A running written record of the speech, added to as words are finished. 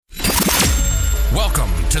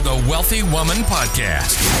Welcome to the Wealthy Woman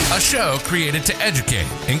Podcast, a show created to educate,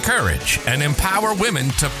 encourage, and empower women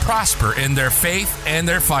to prosper in their faith and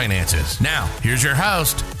their finances. Now, here's your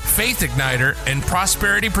host, faith igniter and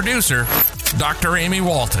prosperity producer, Dr. Amy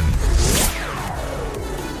Walton.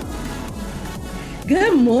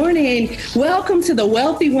 Good morning. Welcome to the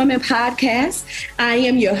Wealthy Woman Podcast. I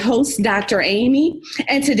am your host, Dr. Amy,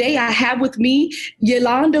 and today I have with me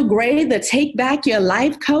Yolanda Gray, the Take Back Your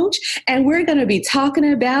Life coach, and we're going to be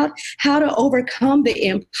talking about how to overcome the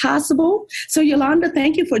impossible. So Yolanda,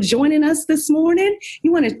 thank you for joining us this morning.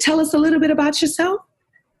 You want to tell us a little bit about yourself?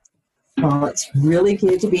 Well, it's really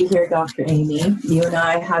good to be here, Dr. Amy. You and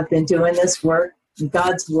I have been doing this work,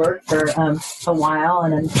 God's work, for a while,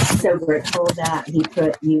 and I'm so grateful that He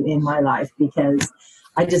put you in my life, because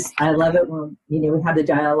I love it when we had the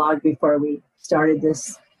dialogue before we started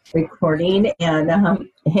this recording, and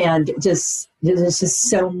there's just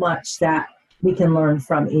so much that we can learn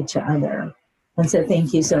from each other, and so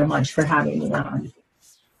thank you so much for having me on.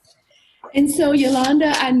 And so,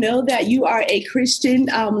 Yolanda, I know that you are a Christian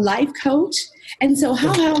life coach, and so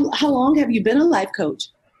how long have you been a life coach?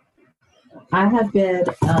 I have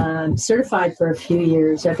been certified for a few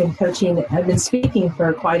years. I've been speaking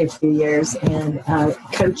for quite a few years, and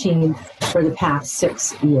coaching for the past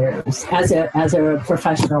 6 years as a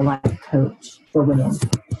professional life coach for women.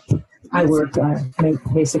 I work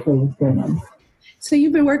basically with women. So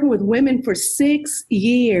you've been working with women for 6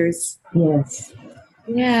 years. Yes.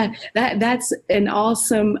 Yeah, that's an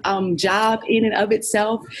awesome job in and of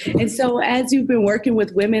itself. And so as you've been working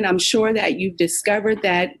with women, I'm sure that you've discovered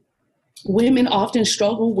that women often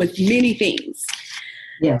struggle with many things.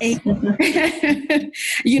 Yes. And,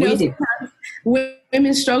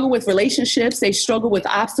 women struggle with relationships. They struggle with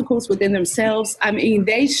obstacles within themselves. I mean,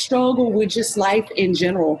 they struggle with just life in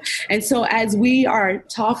general. And so as we are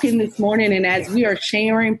talking this morning and as we are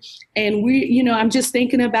sharing, and I'm just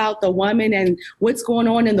thinking about the woman and what's going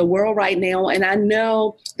on in the world right now. And I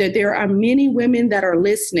know that there are many women that are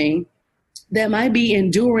listening that might be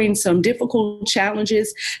enduring some difficult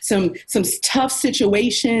challenges, some tough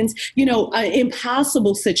situations,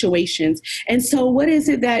 impossible situations. And so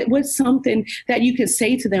what's something that you can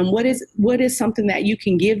say to them? What is something that you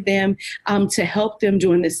can give them to help them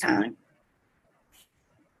during this time?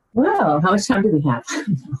 Well, how much time do we have?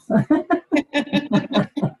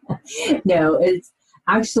 No, it's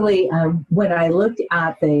actually, when I looked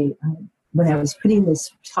at when I was putting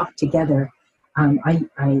this talk together,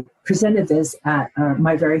 I presented this at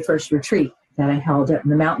my very first retreat that I held up in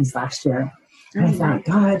the mountains last year. And I thought,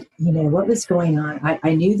 God, what was going on?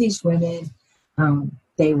 I knew these women,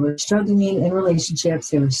 they were struggling in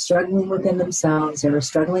relationships. They were struggling within themselves. They were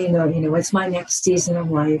struggling, what's my next season of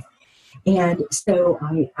life? And so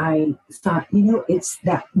I thought, it's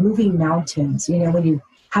that moving mountains, when you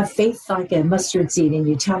have faith like a mustard seed and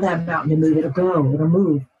you tell that mountain to move, it'll go, it'll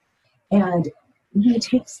move. And it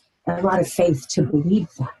takes a lot of faith to believe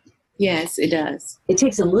that. Yes, it does. It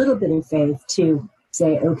takes a little bit of faith to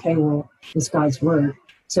say, okay, well, it's God's word,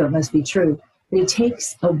 so it must be true. But it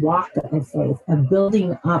takes a walk of faith, a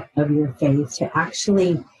building up of your faith to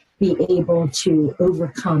actually be able to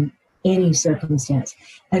overcome any circumstance.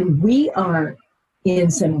 And we are in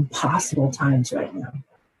some impossible times right now.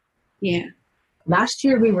 Yeah. Last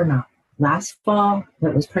year, we were not. Last fall,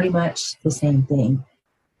 it was pretty much the same thing.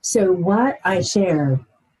 So what I shared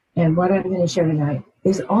and what I'm going to share tonight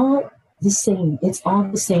is all the same. It's all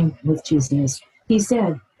the same with Jesus. He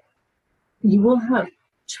said, you will have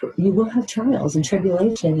trials and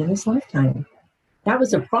tribulation in this lifetime. That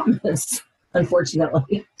was a promise,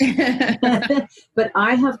 unfortunately. But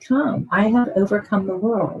I have overcome the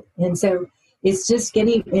world. And so it's just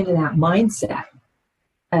getting into that mindset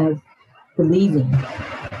of believing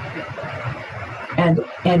and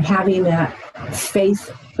having that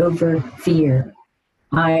faith over fear.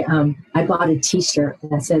 I bought a t-shirt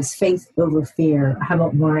that says faith over fear. I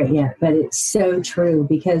haven't worn it yet, but it's so true,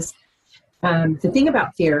 because the thing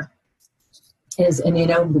about fear is, and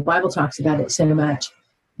the Bible talks about it so much,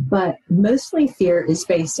 but mostly fear is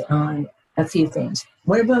based on a few things.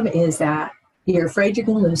 One of them is that you're afraid you're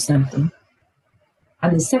going to lose something.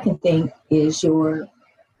 And the second thing is you're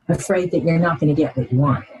afraid that you're not going to get what you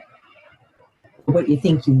want, what you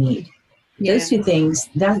think you need. Yeah. Those two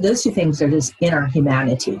things are just in our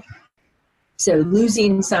humanity. So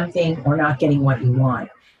losing something or not getting what you want.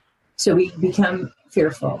 So we become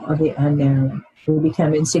fearful of the unknown. We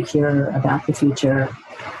become insecure about the future.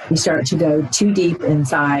 We start to go too deep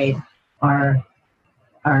inside our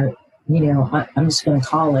I'm just going to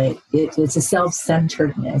call it's a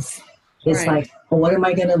self-centeredness. It's right. Like, well, what am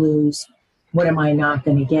I going to lose? What am I not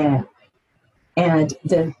going to get? And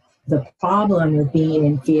the problem with being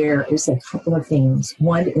in fear is a couple of things.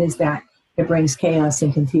 One is that it brings chaos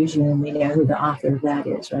and confusion, and we know who the author of that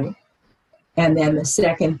is, right? And then the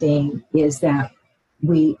second thing is that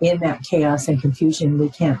in that chaos and confusion, we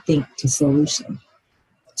can't think to solution.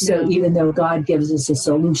 So even though God gives us a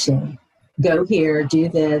solution, go here, do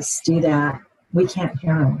this, do that, we can't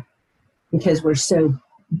hear him because we're so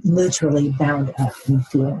literally bound up in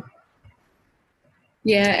fear.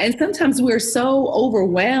 Yeah, and sometimes we're so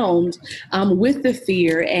overwhelmed with the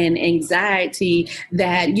fear and anxiety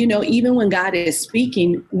that, even when God is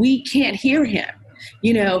speaking, we can't hear him.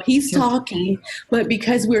 He's talking, but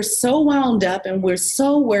because we're so wound up and we're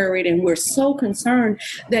so worried and we're so concerned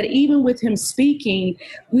that even with him speaking,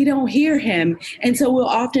 we don't hear him. And so we'll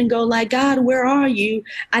often go like, God, where are you?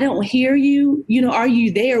 I don't hear you. Are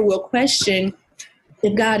you there? We'll question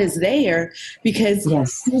if God is there because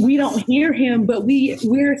we don't hear him, but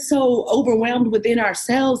we're so overwhelmed within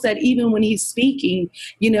ourselves that even when he's speaking,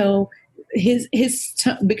 because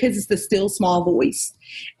it's the still small voice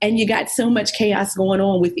and you got so much chaos going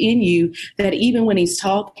on within you that even when he's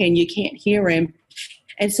talking, you can't hear him.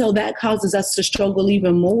 And so that causes us to struggle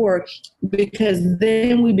even more because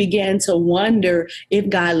then we begin to wonder if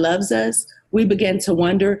God loves us. We begin to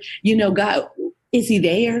wonder, God, is he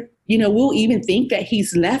there? We'll even think that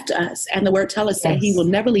he's left us. And the word tells us that he will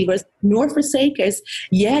never leave us nor forsake us.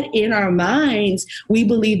 Yet in our minds, we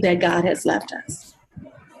believe that God has left us.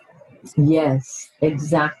 Yes,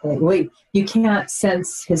 exactly. You can't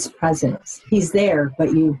sense his presence. He's there,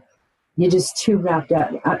 but you're just too wrapped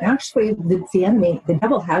up. Actually, the enemy, the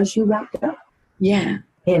devil has you wrapped up in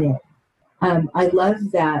it. I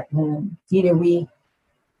love that,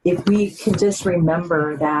 if we can just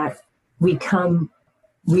remember that we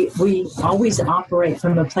always operate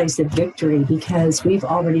from a place of victory because we've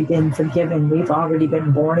already been forgiven. We've already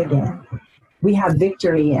been born again. We have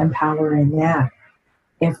victory and power in that.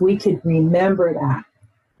 If we could remember that,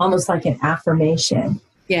 almost like an affirmation,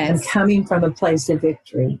 I'm coming from a place of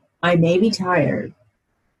victory. I may be tired.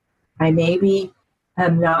 I may be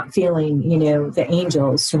not feeling, the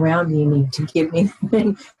angels surrounding me to give me,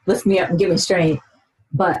 lift me up and give me strength,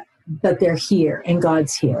 but they're here and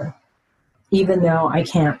God's here, even though I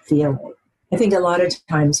can't feel it. I think a lot of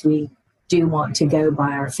times we do want to go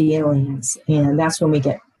by our feelings, and that's when we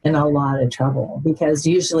get in a lot of trouble because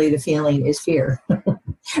usually the feeling is fear.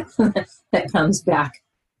 That comes back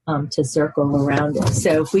to circle around it.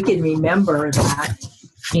 So if we can remember that,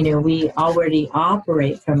 we already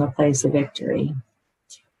operate from a place of victory.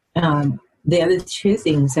 The other two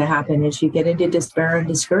things that happen is you get into despair and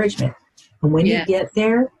discouragement. And when you get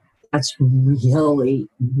there, that's really,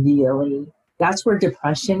 really, that's where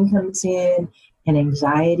depression comes in and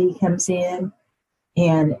anxiety comes in.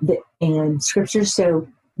 And scripture, so,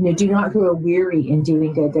 do not grow weary in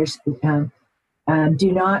doing good. There's,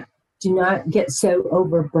 do not get so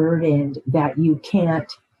overburdened that you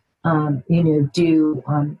can't, do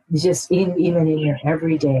just even in your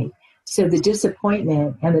everyday. So the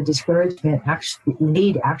disappointment and the discouragement actually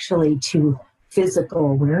lead to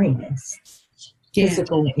physical weariness,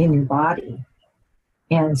 physical in your body.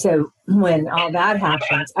 And so when all that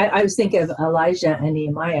happens, I was thinking of Elijah and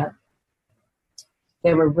Nehemiah.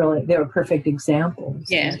 They were perfect examples.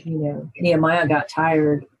 Yeah. Nehemiah got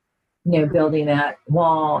tired, building that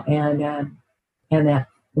wall and that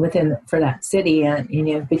for that city, and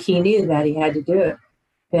but he knew that he had to do it.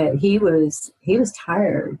 But he was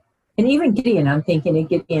tired, and even Gideon. I'm thinking of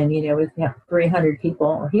Gideon, with 300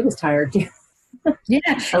 people, he was tired too.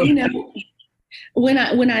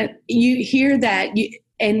 When you hear that,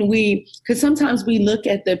 because sometimes we look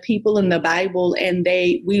at the people in the Bible and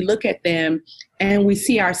we look at them and we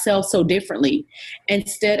see ourselves so differently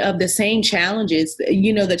instead of the same challenges.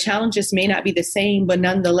 The challenges may not be the same, but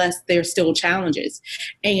nonetheless, they're still challenges.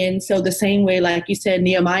 And so the same way, like you said,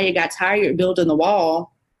 Nehemiah got tired building the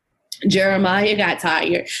wall. Jeremiah got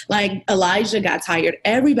tired, like Elijah got tired.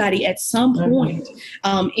 Everybody at some point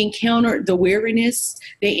encountered the weariness.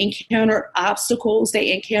 They encountered obstacles.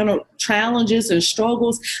 They encountered challenges and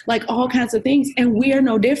struggles, like all kinds of things. And we are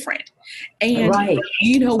no different. And,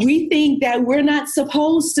 we think that we're not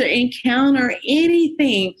supposed to encounter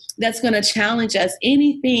anything that's going to challenge us,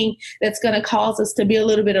 anything that's going to cause us to be a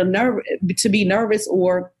little bit to be nervous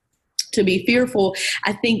or to be fearful.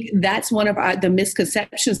 I think that's one of the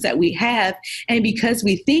misconceptions that we have. And because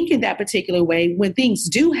we think in that particular way, when things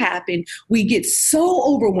do happen, we get so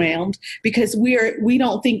overwhelmed because we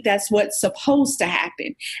don't think that's what's supposed to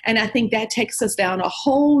happen. And I think that takes us down a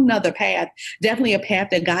whole nother path, definitely a path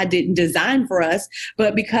that God didn't design for us.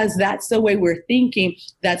 But because that's the way we're thinking,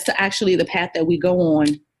 that's actually the path that we go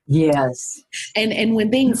on. Yes. And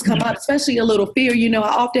when things come up, especially a little fear, I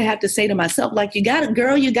often have to say to myself, like, you got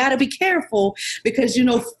to be careful because,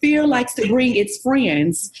 fear likes to bring its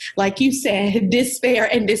friends. Like you said, despair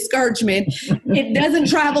and discouragement. It doesn't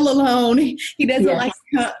travel alone. He doesn't like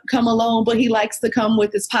to come alone, but he likes to come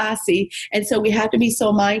with his posse. And so we have to be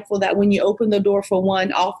so mindful that when you open the door for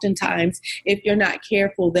one, oftentimes, if you're not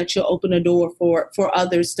careful, that you'll open a door for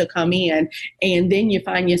others to come in. And then you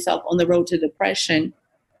find yourself on the road to depression.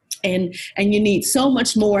 And you need so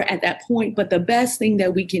much more at that point. But the best thing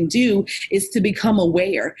that we can do is to become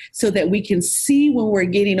aware so that we can see when we're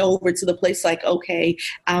getting over to the place like, okay,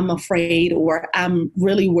 I'm afraid or I'm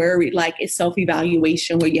really worried. Like it's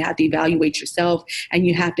self-evaluation where you have to evaluate yourself and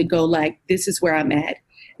you have to go like, this is where I'm at.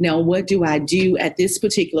 Now, what do I do at this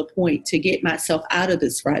particular point to get myself out of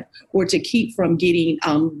this rut or to keep from getting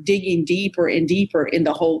digging deeper and deeper in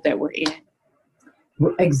the hole that we're in?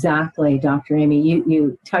 Exactly, Dr. Amy.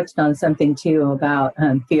 You touched on something too about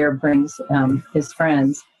fear brings his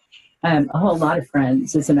friends, a whole lot of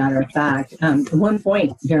friends, as a matter of fact. At one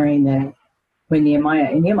point during when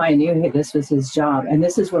Nehemiah knew this was his job, and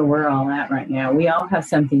this is where we're all at right now. We all have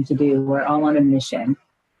something to do. We're all on a mission.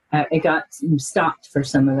 It got stopped for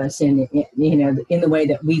some of us in the way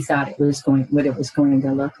that we thought what it was going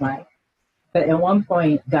to look like. But at one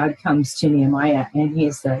point, God comes to Nehemiah, and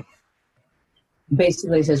he's like,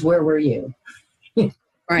 basically says, where were you?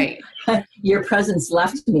 Right. Your presence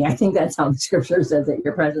left me. I think that's how the scripture says it.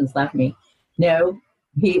 Your presence left me. No,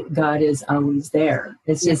 God is always there.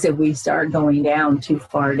 It's just that we start going down too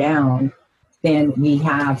far down, then we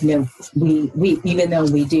have we even though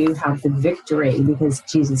we do have the victory because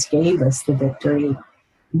Jesus gave us the victory,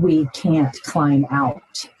 we can't climb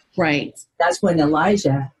out. Right. That's when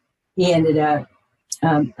Elijah, he ended up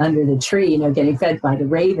under the tree, getting fed by the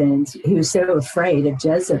ravens. He was so afraid of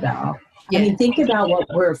Jezebel. Yeah. I mean, think about what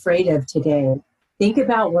we're afraid of today. Think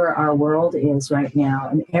about where our world is right now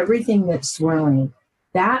and everything that's swirling.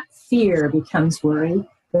 That fear becomes worry,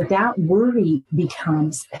 but that worry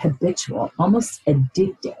becomes habitual, almost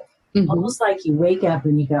addictive. Mm-hmm. Almost like you wake up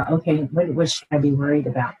and you go, okay, what should I be worried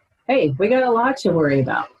about? Hey, we got a lot to worry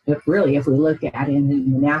about, if we look at it in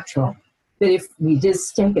the natural. But if we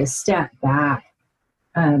just take a step back,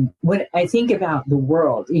 when I think about the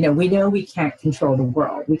world, we know we can't control the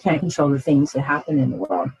world. We can't control the things that happen in the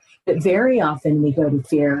world. But very often we go to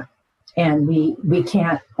fear and we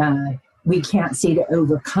can't see to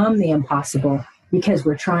overcome the impossible because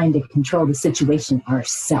we're trying to control the situation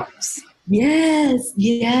ourselves. Yes.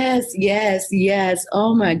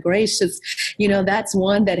 Oh my gracious. That's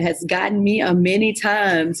one that has gotten me many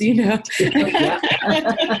times,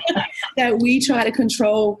 that we try to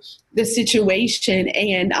control the situation.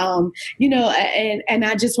 And, and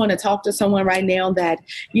I just want to talk to someone right now that,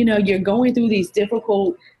 you're going through these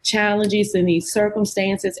difficult challenges and these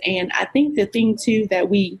circumstances. And I think the thing too, that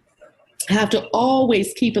we have to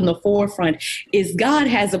always keep in the forefront is God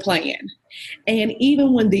has a plan. And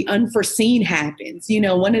even when the unforeseen happens,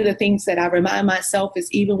 one of the things that I remind myself is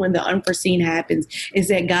even when the unforeseen happens is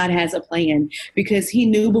that God has a plan because he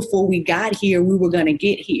knew before we got here, we were going to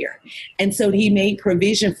get here. And so he made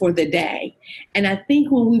provision for the day. And I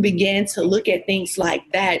think when we began to look at things like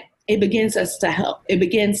that, it begins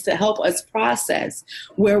to help us process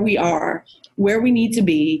where we are, where we need to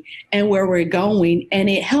be, and where we're going. And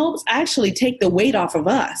it helps actually take the weight off of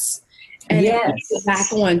us. And it's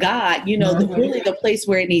back on God, really the place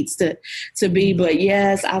where it needs to be. But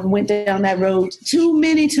yes, I went down that road too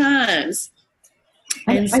many times.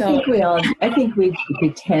 And I think we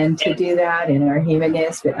tend to do that in our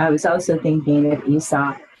humanness. But I was also thinking of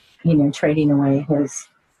Esau, trading away his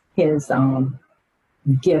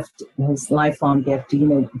gift, his lifelong gift,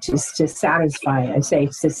 just to satisfy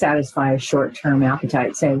a short-term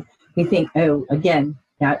appetite. So we think, oh, again,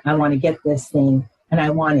 I want to get this thing. And I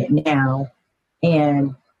want it now.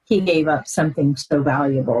 And he gave up something so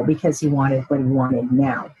valuable because he wanted what he wanted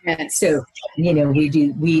now. Yes. So,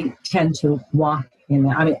 we tend to walk in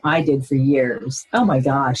that. I mean, I did for years. Oh my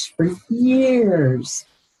gosh, for years.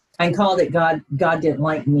 I called it God didn't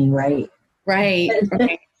like me, right? Right.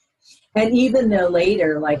 And even though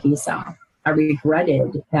later, like Esau, I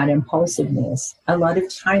regretted that impulsiveness, a lot of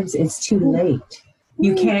times it's too late.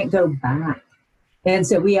 You can't go back. And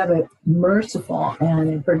so we have a merciful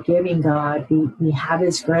and forgiving God. We have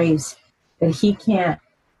his grace, but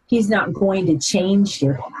he's not going to change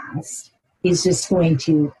your past. He's just going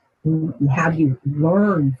to have you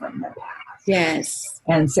learn from the past. Yes.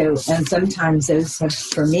 And sometimes those have,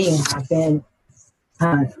 for me, have been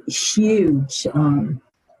huge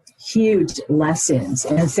lessons.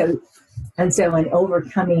 And so in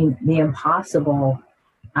overcoming the impossible,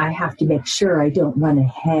 I have to make sure I don't run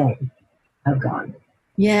ahead of God.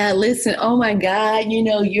 Yeah, listen, oh my God,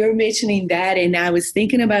 you're mentioning that. And I was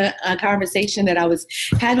thinking about a conversation that I was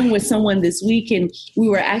having with someone this week. And we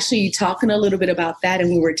were actually talking a little bit about that.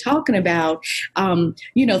 And we were talking about,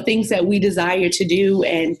 things that we desire to do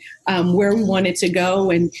and where we wanted to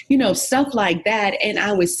go and, stuff like that. And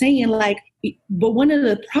I was saying but one of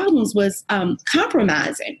the problems was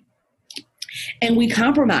compromising. And we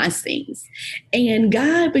compromise things. And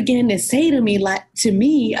God began to say to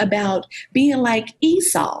me about being like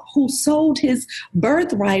Esau, who sold his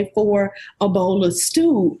birthright for a bowl of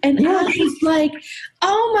stew. And I was like,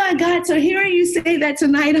 oh my God. So hearing you say that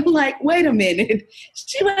tonight, I'm like, wait a minute.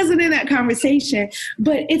 She wasn't in that conversation.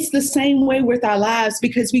 But it's the same way with our lives,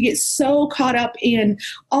 because we get so caught up in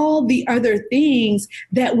all the other things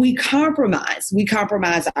that we compromise. We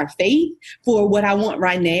compromise our faith for what I want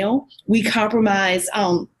right now. We compromise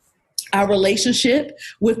our relationship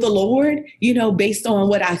with the Lord, based on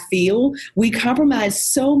what I feel. We compromise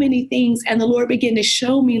so many things. And the Lord began to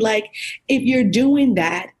show me, if you're doing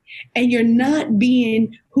that and you're not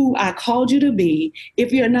being who I called you to be,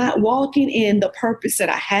 if you're not walking in the purpose that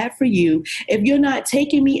I have for you, if you're not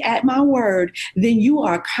taking me at my word, then you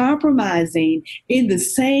are compromising in the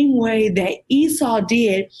same way that Esau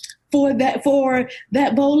did for that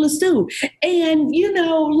bowl of stew. And,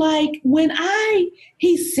 when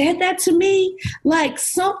he said that to me,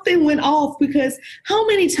 something went off, because how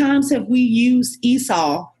many times have we used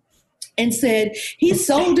Esau and said he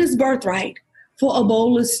sold his birthright for a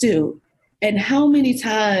bowl of stew? And how many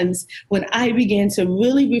times, when I began to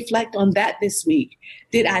really reflect on that this week,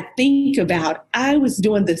 did I think about I was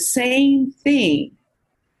doing the same thing,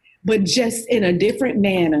 but just in a different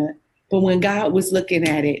manner. But when God was looking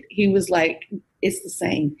at it, he was like, it's the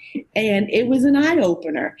same. And it was an eye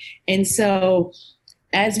opener. And so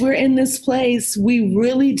as we're in this place, we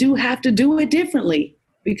really do have to do it differently,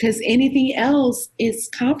 because anything else is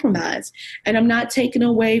compromise. And I'm not taking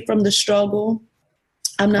away from the struggle.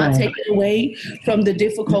 I'm not taking away from the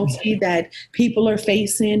difficulty that people are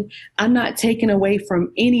facing. I'm not taking away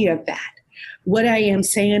from any of that. What I am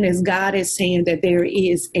saying is God is saying that there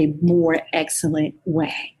is a more excellent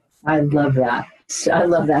way. I love that. I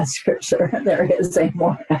love that scripture. There is a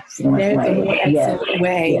more excellent way. There's a more excellent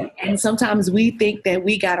way. Yeah. And sometimes we think that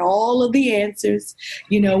we got all of the answers.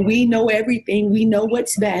 We know everything. We know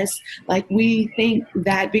what's best. We think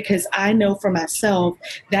that, because I know for myself,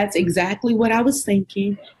 that's exactly what I was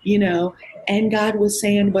thinking, and God was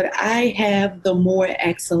saying, but I have the more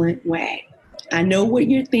excellent way. I know what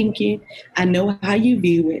you're thinking. I know how you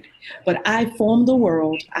view it, but I formed the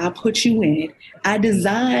world. I put you in it. I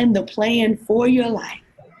designed the plan for your life.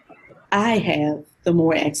 I have the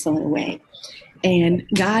more excellent way. And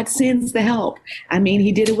God sends the help.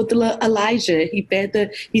 He did it with Elijah.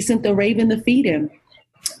 He sent the raven to feed him.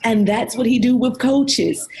 And that's what he do with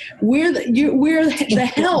coaches. We're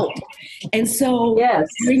the help. And so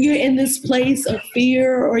when you're in this place of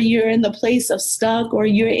fear, or you're in the place of stuck, or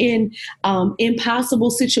you're in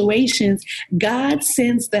impossible situations, God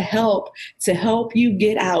sends the help to help you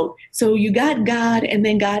get out. So you got God, and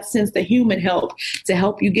then God sends the human help to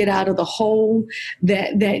help you get out of the hole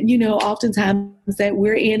that oftentimes that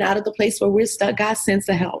we're in, out of the place where we're stuck. God sends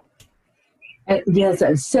the help. Yes,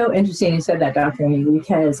 it's so interesting you said that, Dr. Amy,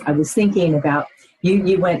 because I was thinking about,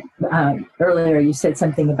 you went earlier, you said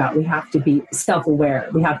something about we have to be self-aware.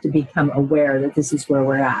 We have to become aware that this is where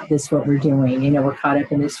we're at. This is what we're doing. We're caught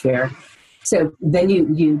up in this fear. So then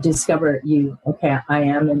you discover I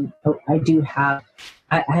am, and I do have,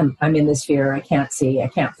 I'm in this fear. I can't see, I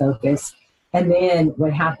can't focus. And then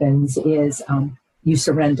what happens is you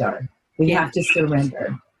surrender. We have to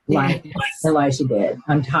surrender. Like Elijah did.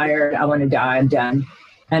 I'm tired. I want to die. I'm done.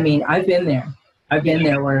 I've been there. I've been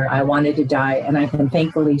there where I wanted to die. And I can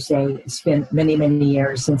thankfully say it's been many, many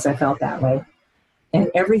years since I felt that way.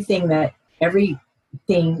 And everything that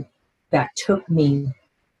took me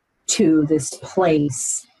to this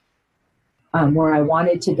place where I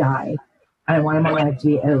wanted to die, and I wanted my life to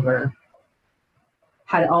be over,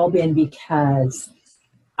 had all been because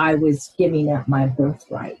I was giving up my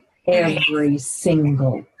birthright. Every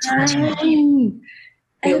single time.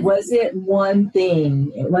 It wasn't one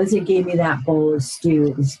thing. It wasn't give me that bowl of stew.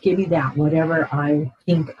 It was give me that whatever I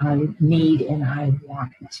think I need and I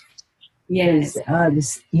want. Yes. It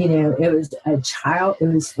was a child. It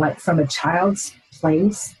was like from a child's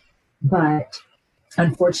place, but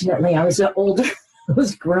unfortunately I was older. I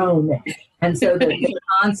was grown. And so the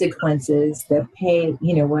consequences, the pay,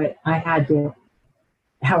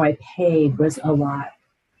 how I paid was a lot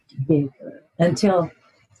bigger until,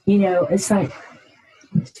 it's like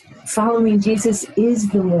following Jesus is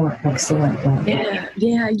the more excellent way.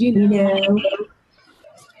 Yeah, you know.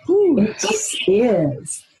 It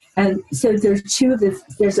is. And so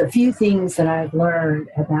there's a few things that I've learned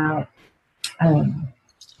about, and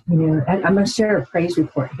I'm going to share a praise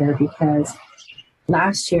report here, because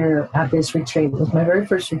last year at this retreat was my very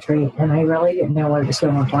first retreat, and I really didn't know what it was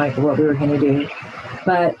going to look like or what we were going to do.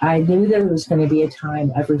 But I knew there was going to be a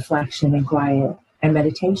time of reflection and quiet and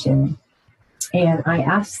meditation. And I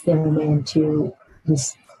asked them then to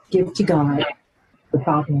just give to God the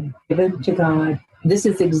problem, give it to God. This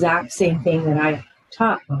is the exact same thing that I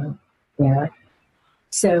taught on there.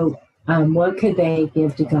 So what could they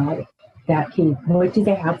give to God what do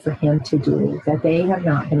they have for him to do that they have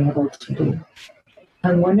not been able to do?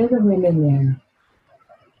 And one of the women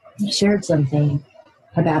there shared something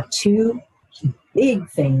about two big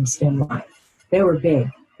things in life. They were big.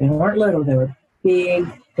 They weren't little. They were big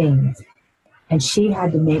things. And she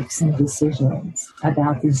had to make some decisions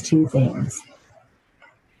about these two things.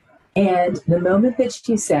 And the moment that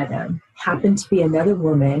she said them happened to be another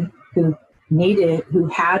woman who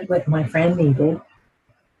had what my friend needed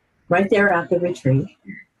right there at the retreat,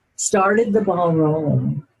 started the ball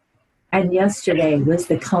rolling. And yesterday was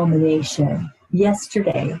the culmination.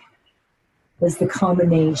 Yesterday was the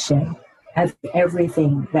culmination of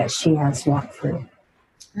everything that she has walked through.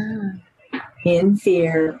 In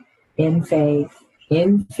fear, in faith,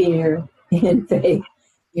 in fear, in faith,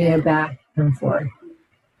 back and forth.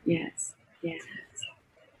 Yes.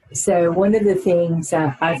 So one of the things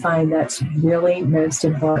that I find that's really most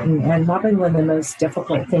important, and probably one of the most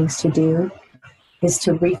difficult things to do, is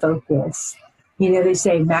to refocus. They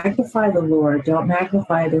say, magnify the Lord, don't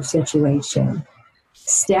magnify the situation.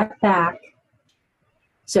 Step back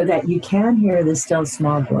so that you can hear the still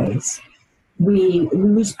small voice. We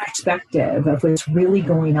lose perspective of what's really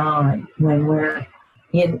going on when we're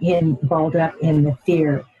balled up in the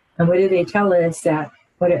fear. And what do they tell us? That,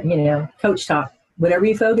 coach talk, whatever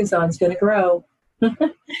you focus on is going to grow.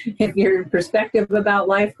 If your perspective about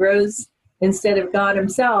life grows instead of God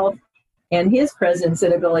himself and his presence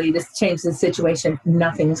and ability to change the situation,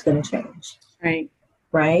 nothing's going to change.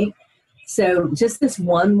 Right? So just this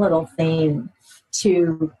one little thing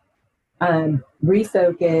to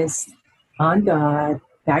refocus on God,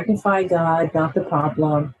 magnify God, not the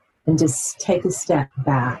problem, and just take a step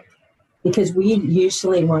back. Because we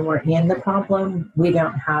usually, when we're in the problem, we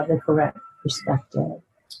don't have the correct perspective.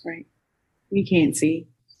 Right. We can't see.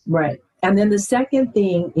 Right. And then the second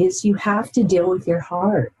thing is you have to deal with your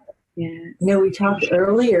heart. Yes. We talked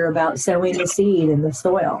earlier about sowing the seed in the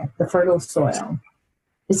soil, the fertile soil.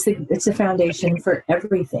 It's the foundation for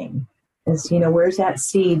everything. Where's that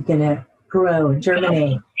seed going to grow and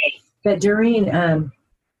germinate? But during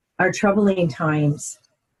our troubling times,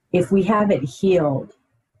 if we haven't healed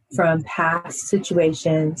from past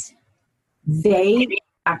situations, they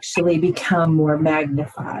actually become more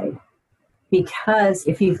magnified. Because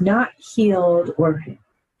if you've not healed or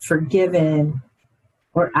forgiven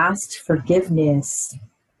or asked forgiveness,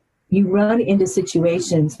 you run into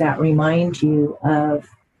situations that remind you of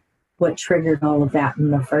what triggered all of that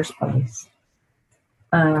in the first place.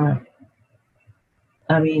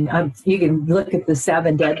 You can look at the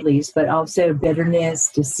 7 deadlies, but also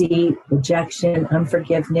bitterness, deceit, rejection,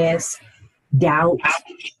 unforgiveness, doubt,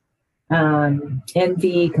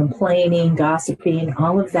 envy, complaining, gossiping,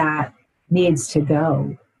 all of that needs to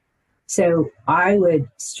go. So I would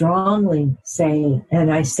strongly say,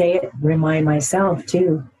 and I say it, remind myself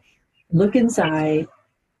too, look inside,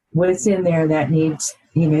 what's in there that needs,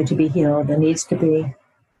 to be healed, that needs to be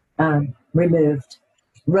removed.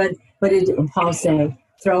 What did Paul say?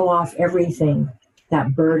 Throw off everything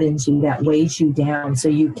that burdens you, that weighs you down, so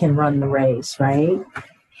you can run the race, right?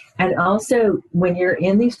 And also, when you're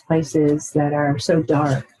in these places that are so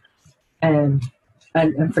dark, and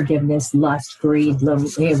unforgiveness, lust, greed,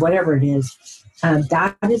 whatever it is,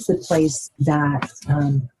 that is the place that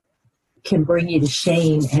can bring you to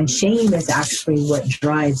shame. And shame is actually what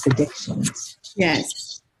drives addictions.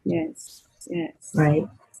 Yes. Right?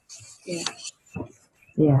 Yeah.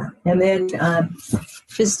 Yeah. And then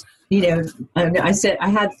I said I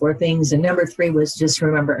had 4 things, and number 3 was just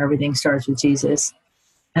remember everything starts with Jesus.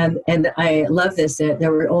 And I love this, that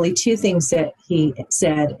there were only 2 things that he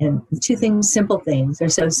said, and 2 things, simple things. They're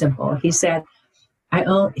so simple. He said,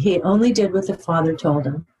 he only did what the Father told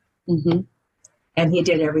him. Mm-hmm. And he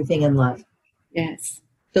did everything in love. Yes.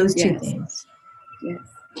 Those 2 things. Yes.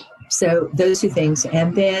 So those 2 things.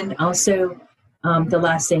 And then also the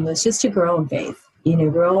last thing was just to grow in faith.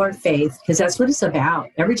 Grow our faith, because that's what it's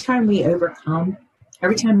about. Every time we overcome,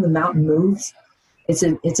 every time the mountain moves,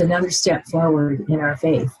 it's another step forward in our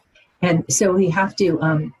faith. And so we have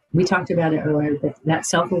to, we talked about it earlier, but that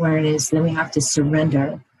self-awareness, then we have to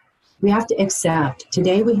surrender. We have to accept.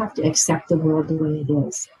 Today we have to accept the world the way it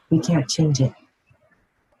is. We can't change it.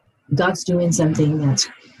 God's doing something that's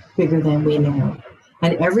bigger than we know.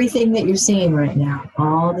 And everything that you're seeing right now,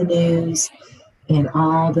 all the news and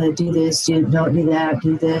all the do this, don't do that,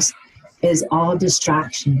 do this, is all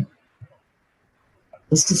distraction.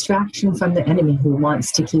 It's distraction from the enemy who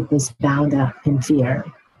wants to keep us bound up in fear.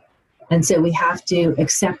 And so we have to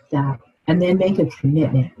accept that and then make a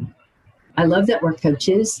commitment. I love that we're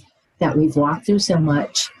coaches, that we've walked through so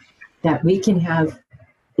much, that we can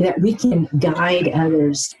guide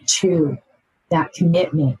others to that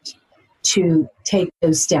commitment to take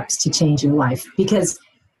those steps to change your life. Because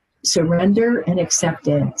surrender and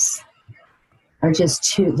acceptance are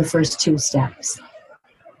just the first two steps.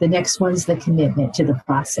 The next one's the commitment to the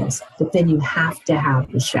process, but then you have to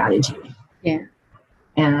have the strategy. Yeah.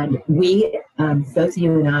 And we, both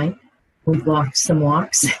you and I, we've walked some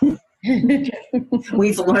walks.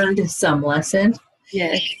 We've learned some lessons.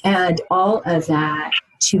 Yes. And all of that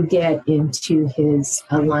to get into his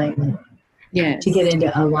alignment. Yes. To get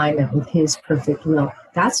into alignment with his perfect will.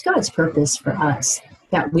 That's God's purpose for us,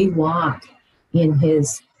 that we walk in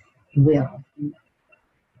his will.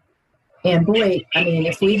 And boy, I mean,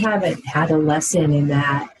 if we haven't had a lesson in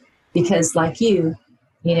that, because like you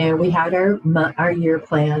know, we had our year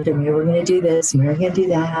planned, and we were going to do this, and we were going to do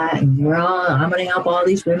that, and I'm going to help all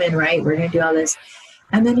these women, right? We're going to do all this.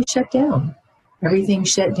 And then it shut down. Everything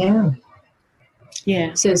shut down.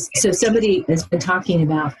 Yeah. So somebody has been talking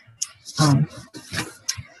about,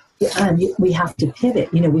 we have to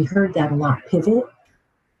pivot. You know, we heard that a lot, pivot.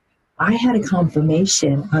 I had a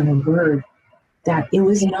confirmation on a word that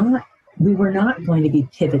we were not going to be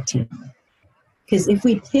pivoting. Because if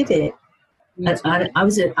we pivot, I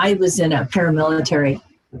was in a paramilitary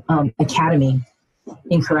academy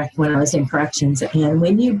when I was in corrections. And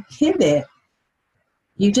when you pivot,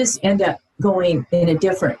 you just end up going in a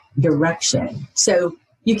different direction. So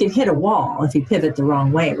you can hit a wall if you pivot the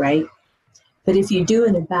wrong way, right? But if you do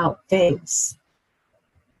an about face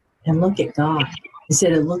and look at God,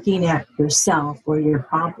 instead of looking at yourself or your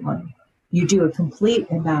problem, you do a complete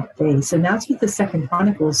about face. And that's what the 2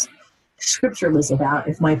 Chronicles scripture was about.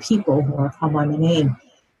 If my people who are called by my name,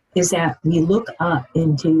 is that we look up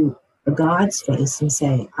into God's face and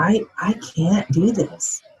say, I can't do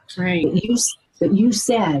this. Right. But you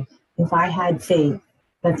said, if I had faith,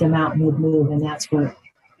 that the mountain would move, and that's where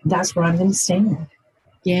I'm going to stand.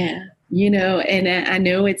 Yeah. You know, and I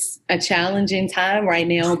know it's a challenging time right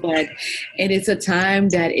now, but it is a time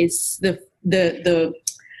that it's the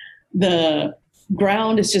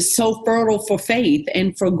ground is just so fertile for faith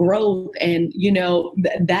and for growth. And, you know,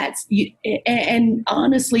 and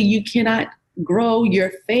honestly, you cannot grow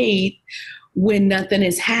your faith when nothing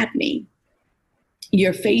is happening.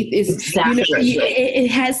 Your faith is, exactly. It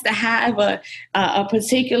has to have a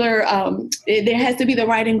particular, there has to be the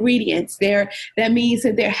right ingredients there. That means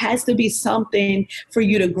that there has to be something for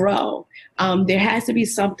you to grow. There has to be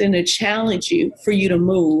something to challenge you for you to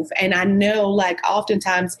move. And I know, like,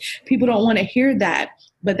 oftentimes people don't want to hear that,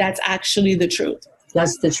 but that's actually the truth.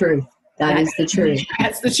 That's the truth. That is the truth.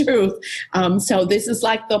 That's the truth. So this is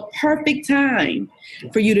like the perfect time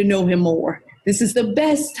for you to know him more. This is the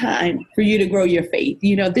best time for you to grow your faith.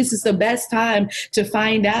 You know, this is the best time to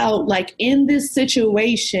find out, like, in this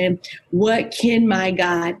situation, what can my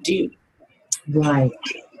God do? Right.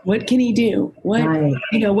 What can he do? Right.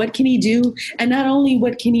 You know, what can he do? And not only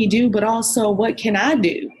what can he do, but also what can I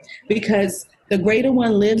do? Because the greater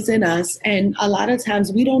one lives in us. And a lot of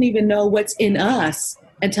times we don't even know what's in us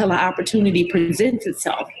until an opportunity presents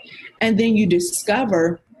itself. And then you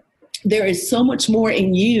discover there is so much more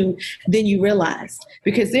in you than you realized,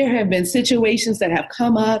 because there have been situations that have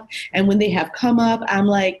come up. And when they have come up, I'm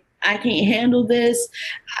like, I can't handle this.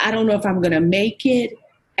 I don't know if I'm going to make it.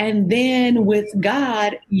 And then with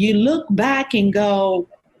God, you look back and go,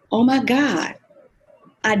 oh my God,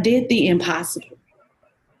 I did the impossible.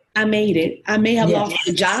 I made it. I may have lost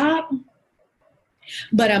the job,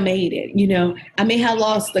 but I made it. You know, I may have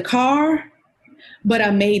lost the car, but I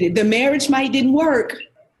made it. The marriage didn't work.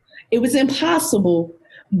 It was impossible,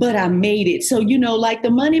 but I made it. So, you know, like, the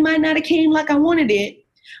money might not have came like I wanted it,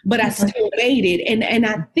 but I still made it. And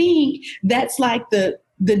I think that's like the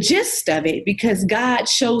gist of it, because God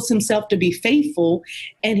shows himself to be faithful,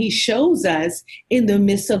 and he shows us in the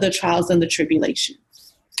midst of the trials and the tribulations.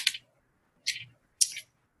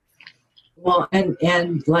 Well,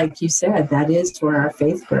 and like you said, that is where our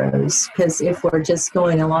faith grows. Because if we're just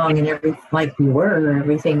going along and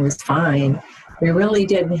everything was fine, We really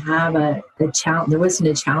didn't have a challenge. There wasn't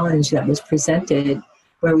a challenge that was presented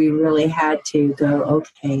where we really had to go,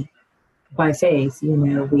 okay, by faith,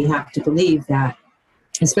 we have to believe that,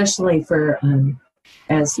 especially for,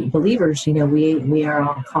 as believers, we are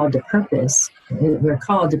all called to purpose. We're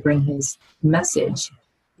called to bring his message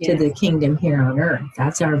to the kingdom here on earth.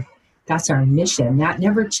 That's our mission. That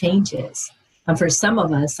never changes. And for some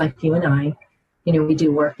of us, like you and I, we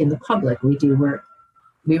do work in the public. We do work,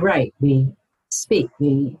 we write, we speak,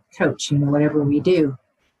 we coach, whatever we do.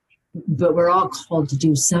 But we're all called to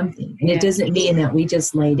do something. And it doesn't mean that we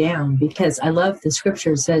just lay down, because I love the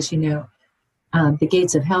scripture says, the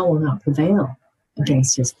gates of hell will not prevail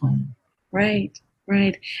against his plan. Right.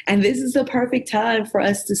 And this is the perfect time for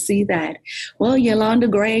us to see that. Well, Yolanda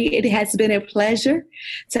Gray, it has been a pleasure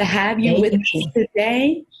to have you with us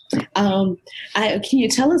today. Can you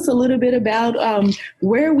tell us a little bit about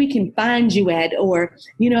where we can find you at, or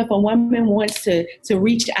if a woman wants to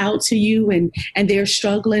reach out to you and they're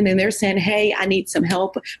struggling and they're saying, hey, I need some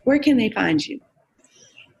help, where can they find you?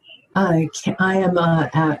 I am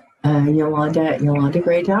at Yolanda at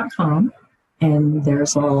yolandagray.com, and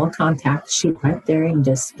there's a little contact sheet right there. You can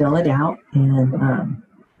just fill it out, and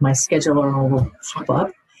my scheduler will pop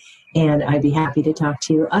up. And I'd be happy to talk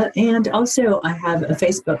to you. And also, I have a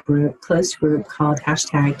Facebook group, closed group called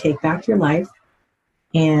 #TakeBackYourLife.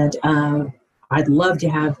 And I'd love to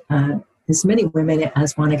have as many women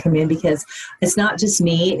as want to come in, because it's not just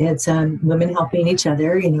me. It's women helping each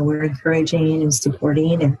other. We're encouraging and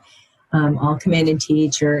supporting. And I'll come in and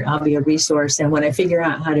teach, or I'll be a resource. And when I figure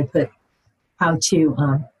out how to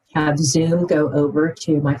have Zoom go over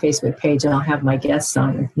to my Facebook page, and I'll have my guests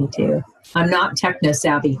on with me too. I'm not techno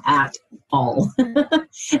savvy at all, but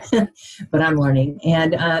I'm learning.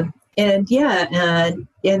 And then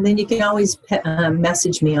you can always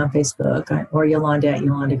message me on Facebook, or Yolanda at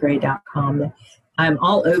yolandagray.com. I'm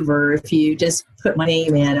all over. If you just put my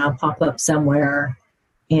name in, I'll pop up somewhere,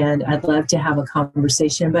 and I'd love to have a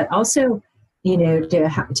conversation. But also,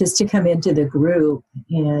 just to come into the group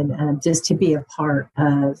and just to be a part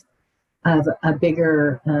of a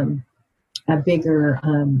bigger,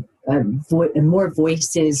 more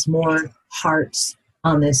voices, more hearts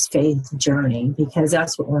on this faith journey, because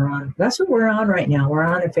that's what we're on. That's what we're on right now. We're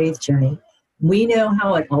on a faith journey. We know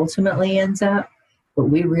how it ultimately ends up, but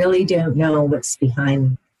we really don't know what's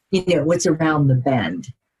behind, what's around the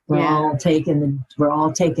bend. We're all taking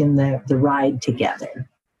the ride together.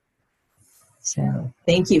 So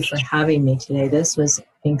thank you for having me today. This was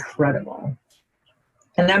incredible.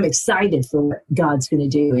 And I'm excited for what God's going to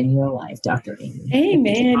do in your life, Dr. Amy.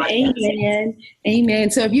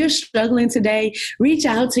 Amen. So if you're struggling today, reach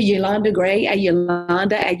out to Yolanda Gray at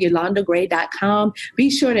yolandagray.com.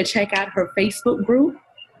 Be sure to check out her Facebook group.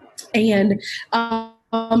 And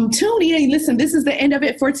tune in. Listen, this is the end of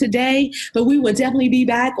it for today, but we will definitely be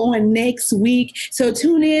back on next week. So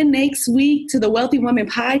tune in next week to the Wealthy Woman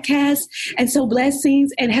Podcast. And so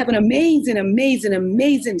blessings, and have an amazing, amazing,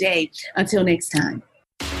 amazing day. Until next time.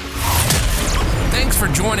 Thanks for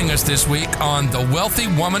joining us this week on the Wealthy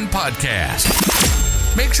Woman Podcast.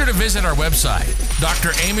 Make sure to visit our website,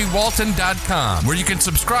 dramywalton.com, where you can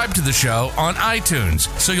subscribe to the show on iTunes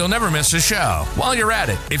so you'll never miss a show. While you're at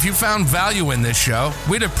it, if you found value in this show,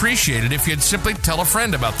 we'd appreciate it if you'd simply tell a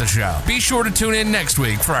friend about the show. Be sure to tune in next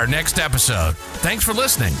week for our next episode. Thanks for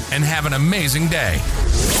listening, and have an amazing day.